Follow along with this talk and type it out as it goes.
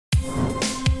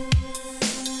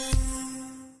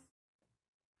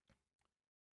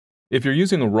If you're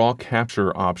using a raw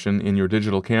capture option in your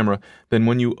digital camera, then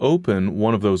when you open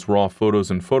one of those raw photos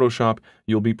in Photoshop,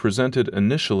 you'll be presented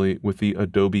initially with the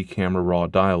Adobe Camera Raw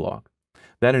dialog.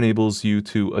 That enables you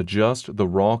to adjust the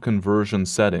raw conversion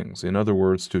settings, in other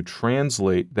words, to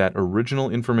translate that original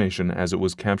information as it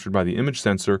was captured by the image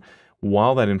sensor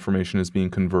while that information is being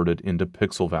converted into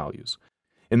pixel values.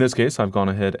 In this case, I've gone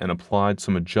ahead and applied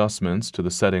some adjustments to the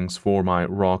settings for my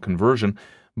raw conversion,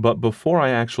 but before I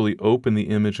actually open the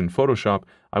image in Photoshop,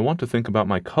 I want to think about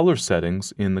my color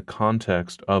settings in the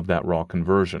context of that raw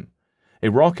conversion. A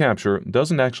raw capture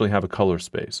doesn't actually have a color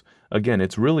space. Again,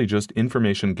 it's really just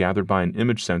information gathered by an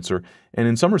image sensor, and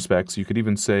in some respects, you could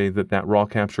even say that that raw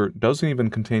capture doesn't even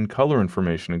contain color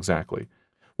information exactly.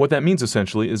 What that means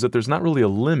essentially is that there's not really a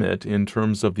limit in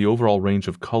terms of the overall range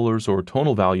of colors or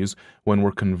tonal values when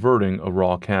we're converting a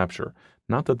raw capture.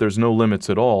 Not that there's no limits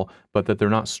at all, but that they're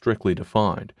not strictly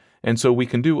defined. And so we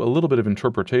can do a little bit of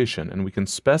interpretation, and we can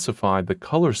specify the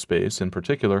color space in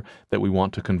particular that we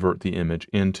want to convert the image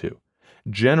into.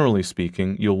 Generally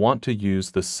speaking, you'll want to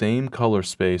use the same color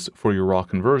space for your raw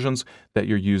conversions that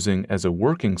you're using as a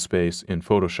working space in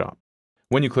Photoshop.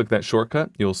 When you click that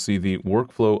shortcut, you'll see the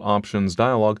Workflow Options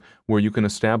dialog where you can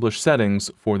establish settings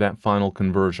for that final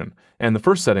conversion. And the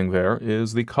first setting there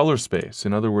is the color space.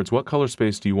 In other words, what color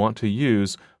space do you want to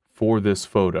use for this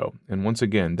photo? And once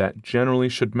again, that generally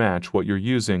should match what you're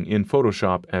using in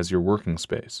Photoshop as your working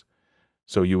space.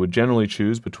 So you would generally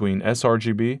choose between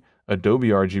sRGB, Adobe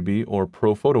RGB, or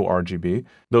ProPhoto RGB,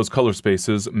 those color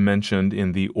spaces mentioned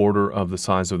in the order of the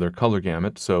size of their color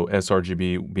gamut, so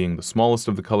sRGB being the smallest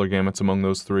of the color gamuts among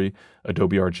those three,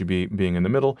 Adobe RGB being in the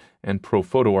middle, and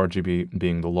ProPhoto RGB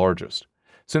being the largest.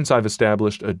 Since I've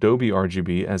established Adobe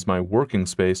RGB as my working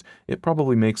space, it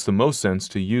probably makes the most sense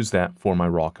to use that for my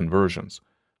raw conversions.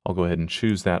 I'll go ahead and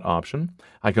choose that option.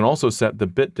 I can also set the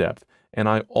bit depth, and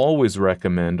I always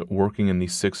recommend working in the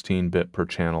 16-bit per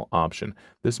channel option.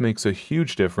 This makes a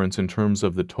huge difference in terms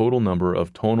of the total number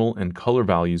of tonal and color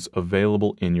values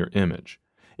available in your image.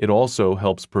 It also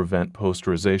helps prevent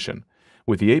posterization.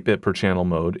 With the 8-bit per channel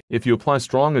mode, if you apply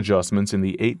strong adjustments in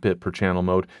the 8-bit per channel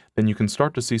mode, then you can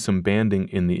start to see some banding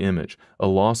in the image, a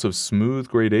loss of smooth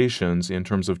gradations in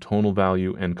terms of tonal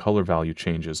value and color value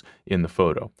changes in the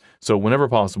photo. So whenever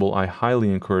possible, I highly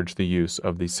encourage the use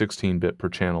of the 16-bit per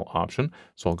channel option,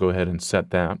 so I'll go ahead and set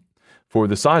that. For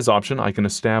the size option, I can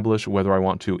establish whether I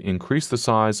want to increase the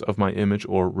size of my image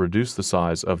or reduce the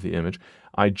size of the image.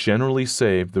 I generally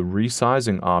save the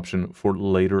resizing option for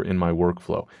later in my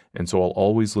workflow, and so I'll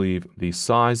always leave the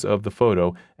size of the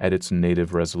photo at its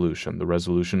native resolution, the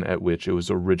resolution at which it was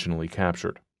originally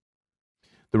captured.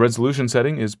 The resolution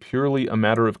setting is purely a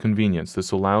matter of convenience.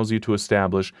 This allows you to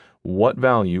establish what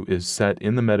value is set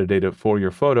in the metadata for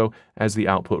your photo as the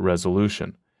output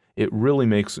resolution. It really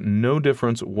makes no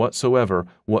difference whatsoever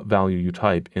what value you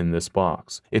type in this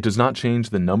box. It does not change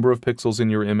the number of pixels in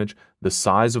your image, the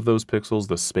size of those pixels,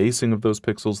 the spacing of those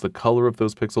pixels, the color of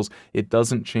those pixels. It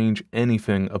doesn't change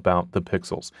anything about the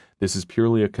pixels. This is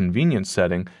purely a convenience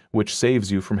setting which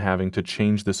saves you from having to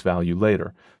change this value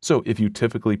later. So if you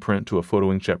typically print to a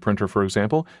photo inkjet printer, for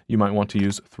example, you might want to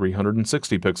use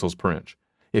 360 pixels per inch.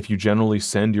 If you generally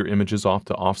send your images off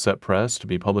to offset press to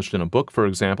be published in a book, for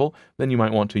example, then you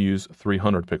might want to use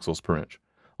 300 pixels per inch.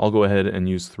 I'll go ahead and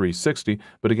use 360,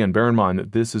 but again, bear in mind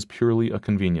that this is purely a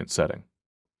convenience setting.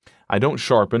 I don't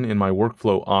sharpen in my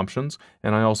workflow options,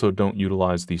 and I also don't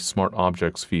utilize the Smart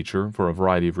Objects feature for a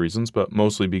variety of reasons, but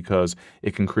mostly because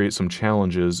it can create some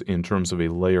challenges in terms of a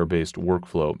layer-based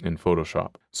workflow in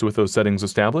Photoshop. So with those settings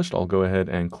established, I'll go ahead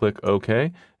and click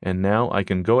OK, and now I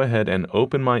can go ahead and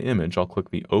open my image. I'll click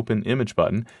the Open Image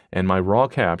button, and my raw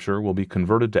capture will be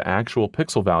converted to actual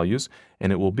pixel values,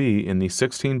 and it will be in the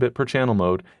 16-bit per channel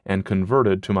mode and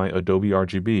converted to my Adobe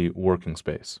RGB working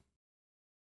space.